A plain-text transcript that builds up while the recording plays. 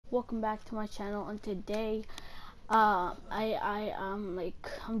welcome back to my channel. And today I'm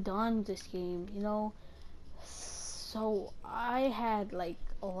done with this game, so I had like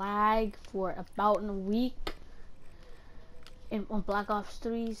lag for about a week on Black Ops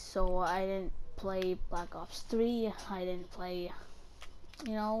 3, so I didn't play Black Ops 3. I didn't play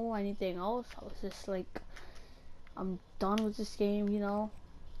anything else. I was just like, I'm done with this game. It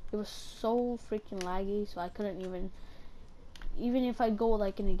was so freaking laggy, so I couldn't even if I go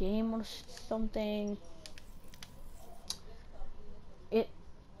like in a game or something,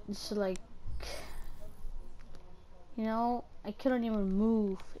 it's like, I couldn't even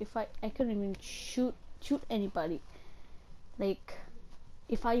move. If I couldn't even shoot anybody. Like,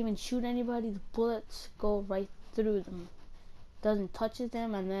 if I even shoot anybody, the bullets go right through them, doesn't touch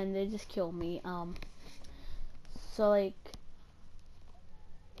them, and then they just kill me. So like,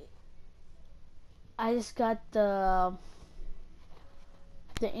 I just got the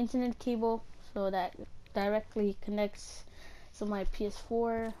internet cable, so that directly connects to my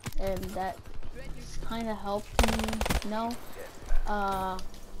PS4, and that kind of helped me,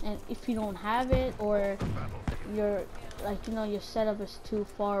 and if you don't have it, or your your setup is too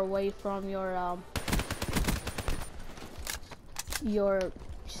far away from your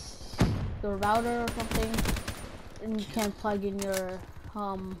router or something, and you can't plug in your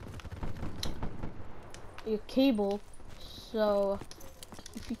cable. So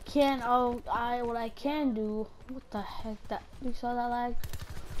if you can't, what I can do, what the heck, that you saw that lag?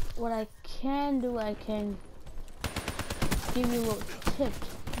 What I can do, I can give you little tips.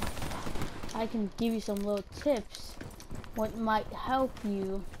 I can give you some little tips what might help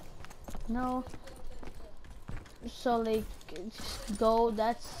you. So like, just go.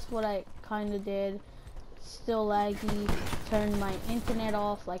 That's what I kind of did. Still laggy. Turned my internet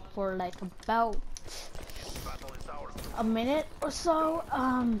off like for like about a minute or so.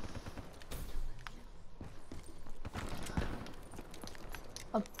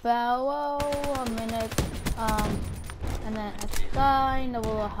 About a minute. And then it kind of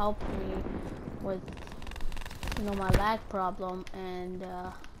will help me with my lag problem. And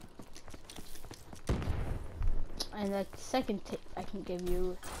like, the second tip I can give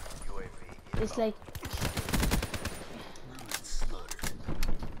you is like,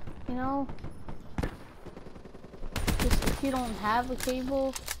 just if you don't have a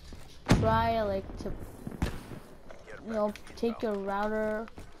cable, try like to take your router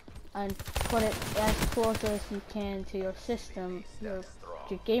and put it as close as you can to your system, your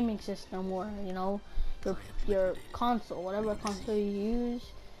gaming system, or your console, whatever console you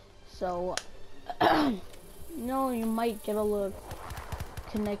use. So you might get a little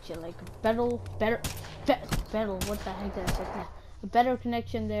connection, like a better, what the heck did I say? A better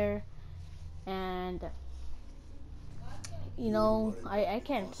connection there. And I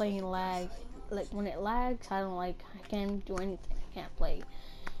can't play in lag. Like, when it lags, I can't do anything. I can't play.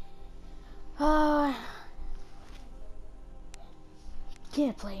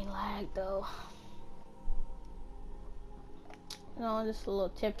 Can't play in lag though. Just a little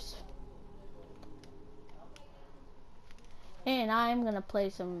tips. And I'm gonna play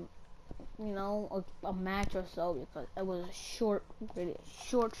some, a match or so, because it was a short video,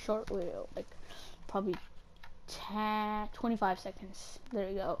 short video, like probably 25 seconds. There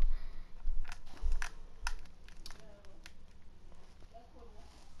you go.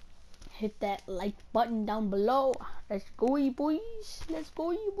 Hit that like button down below. Let's go, you boys. Let's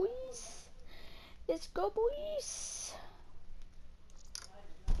go, you boys. Let's go, boys.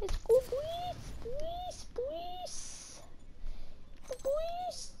 Let's go, boys.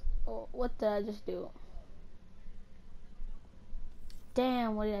 Boys. Oh, what did I just do?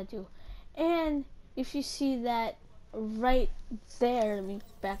 Damn, what did I do? And if you see that right there, let me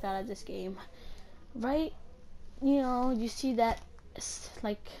back out of this game. Right, you see that,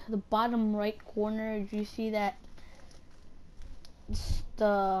 like, the bottom right corner. You see that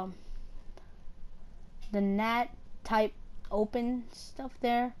the NAT type open stuff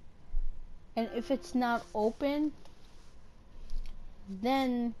there, and if it's not open,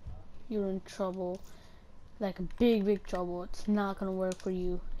 then you're in trouble, like a big trouble. It's not gonna work for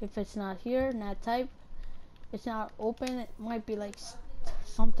you if it's not here. NAT type, it's not open. It might be like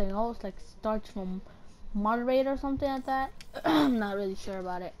something else, like starts from moderator or something like that. I'm not really sure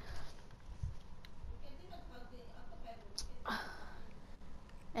about it.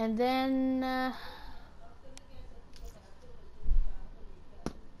 And then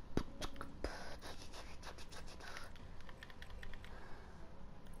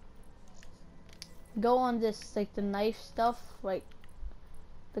go on this, like, the knife stuff, like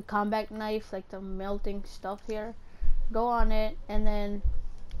the combat knife, like the melting stuff here. Go on it, and then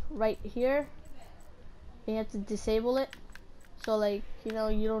right here. You have to disable it, so like, you know,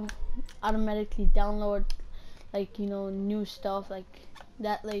 you don't automatically download like, you know, new stuff like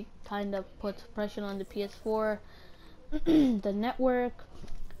that. Like kind of puts pressure on the PS4, the network,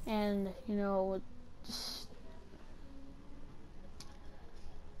 and you know, just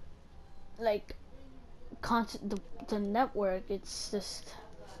like the network. It's just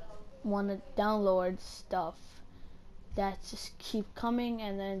want to download stuff that just keep coming,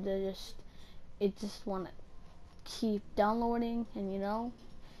 and then it just want to keep downloading, and you know,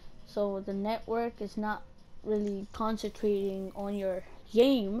 so the network is not really concentrating on your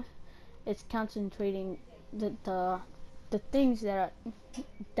game. It's concentrating the things that are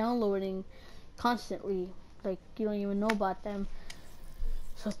downloading constantly, like you don't even know about them.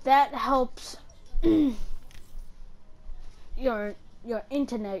 So that helps your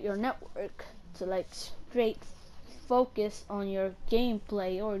internet, your network, to like straight focus on your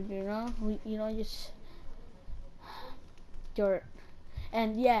gameplay, or you know, just your.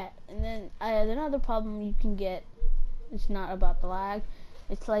 And yeah, and then another problem you can get, it's not about the lag,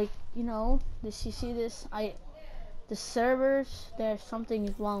 it's like, you know, this, you see this, the servers, there's something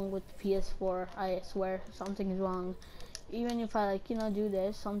is wrong with the PS4. I swear something is wrong. Even if I, like, you know, do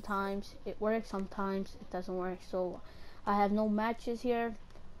this, sometimes it works, sometimes it doesn't work. So I have no matches here.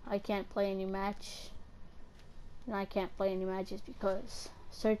 I can't play any match, and I can't play any matches because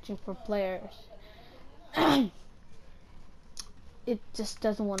searching for players it just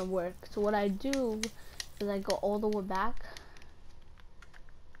doesn't want to work. So what I do is I go all the way back,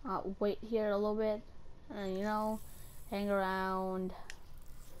 wait here a little bit, and you know, hang around,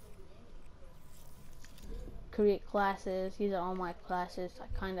 create classes. These are all my classes. I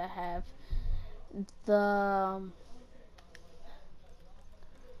kind of have the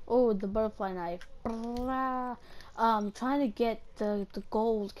the butterfly knife. Trying to get the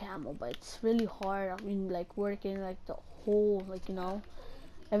gold camel, but it's really hard. I mean, like working like the whole, like, you know,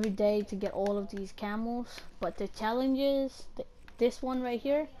 every day to get all of these camels. But the challenge is this one right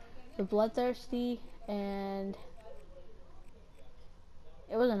here, the bloodthirsty, and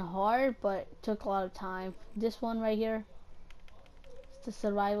it wasn't hard, but it took a lot of time. This one right here, it's the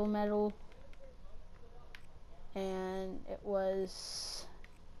survival medal, and it was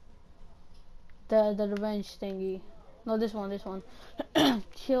the revenge thingy. No, this one.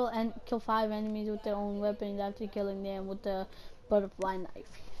 Kill 5 enemies with their own weapons after killing them with the butterfly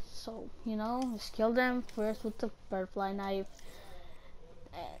knife. So, you know, just kill them first with the butterfly knife.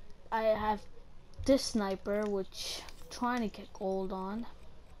 And I have this sniper, which I'm trying to get gold on.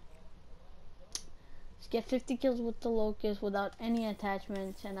 Just get 50 kills with the locust without any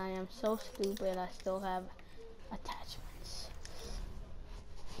attachments, and I am so stupid I still have attachments.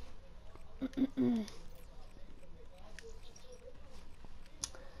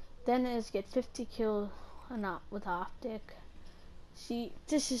 Then is get 50 kills, not with optic. See,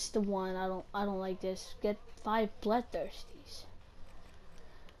 this is the one I don't like this. Get 5 bloodthirsties.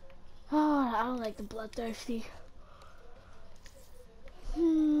 Oh, I don't like the bloodthirsty.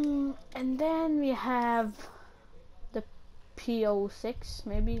 And then we have the PO6,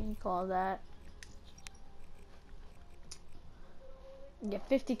 maybe you call that. Get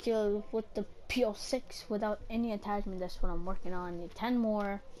 50 kills with the PO6 without any attachment. That's what I'm working on. Need 10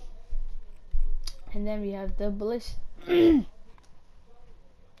 more. And then we have the ballistic.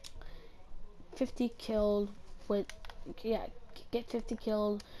 50 killed with, yeah, get 50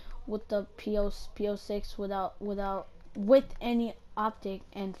 killed with the PO6 with any optic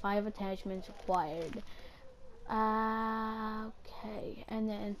and 5 attachments required. Okay, and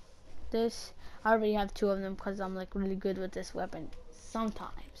then this, I already have 2 of them because I'm like really good with this weapon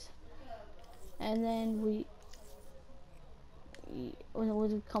sometimes. And then we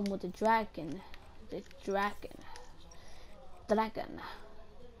come with the dragon.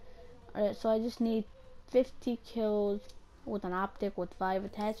 Alright, so I just need 50 kills with an optic with 5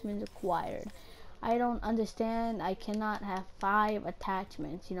 attachments required. I don't understand. I cannot have 5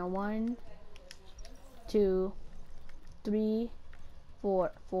 attachments. You know, 1, 2, 3,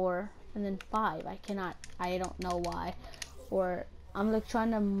 4, and then 5. I cannot. I don't know why. Or I'm like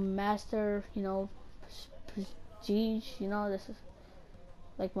trying to master, you know, prestige. You know, this is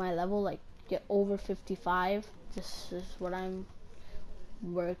like my level. Like get over 55. This is what I'm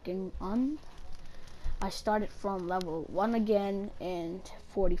working on. I started from level 1 again and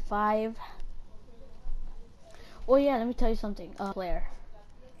 45. Oh yeah, let me tell you something. Player.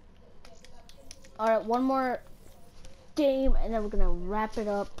 Alright, one more game and then we're gonna wrap it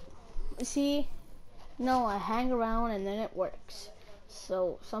up. See? No, I hang around and then it works.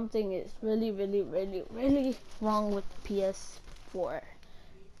 So something is really wrong with PS4.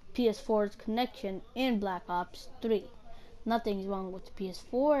 PS4's connection in Black Ops 3. Nothing's wrong with the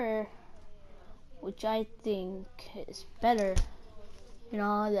PS4, which I think is better. You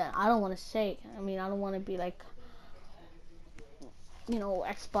know, that I don't want to say. I mean, I don't want to be like, you know,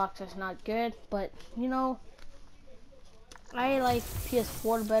 Xbox is not good, but you know, I like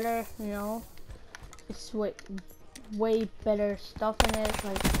PS4 better. You know, it's way better stuff in it.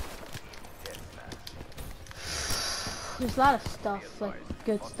 Like, there's a lot of stuff, like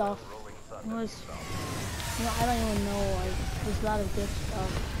good stuff. You know, I don't even know. Like, there's a lot of good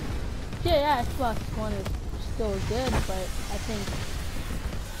stuff. Yeah, Xbox One is still good, but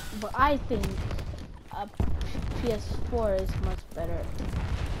I think PS4 is much better.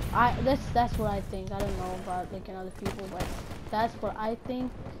 That's what I think. I don't know about like other people, but that's what I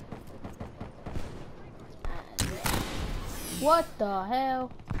think. What the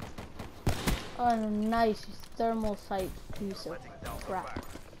hell? Oh, nice thermal sight piece of crap.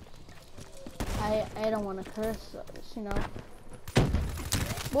 I don't want to curse, you know.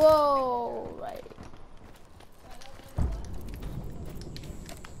 Whoa, right.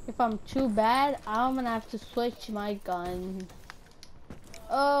 If I'm too bad, I'm gonna have to switch my gun.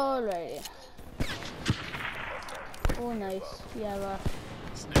 Alright. Oh, nice. Yeah,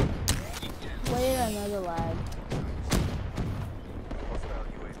 wait, another lag.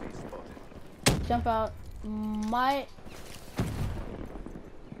 Jump out.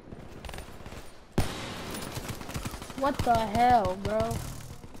 What the hell, bro?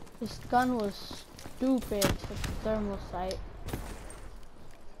 This gun was stupid with the thermal sight.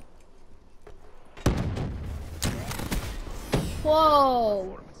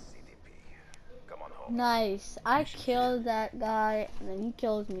 Whoa! Nice. I killed that guy and then he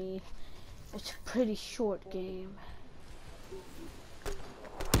killed me. It's a pretty short game.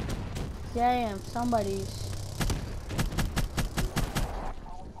 Damn, somebody's.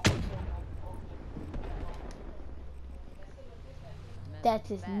 That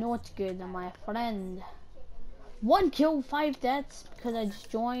is not good, my friend. 1 kill, 5 deaths because I just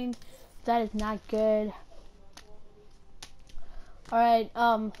joined. That is not good. Alright,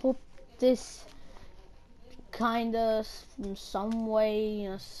 hope this kinda in some way, you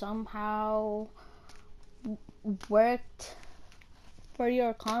know, somehow worked for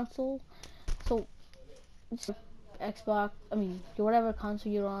your console. So Xbox, I mean, whatever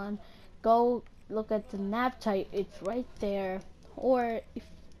console you're on, go look at the map type. It's right there. Or if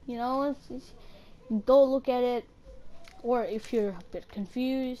you know, go look at it. Or if you're a bit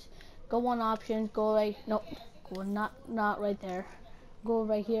confused, go on options. Go like nope, go not right there. Go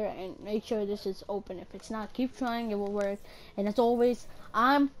right here and make sure this is open. If it's not, keep trying. It will work. And as always,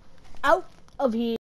 I'm out of here.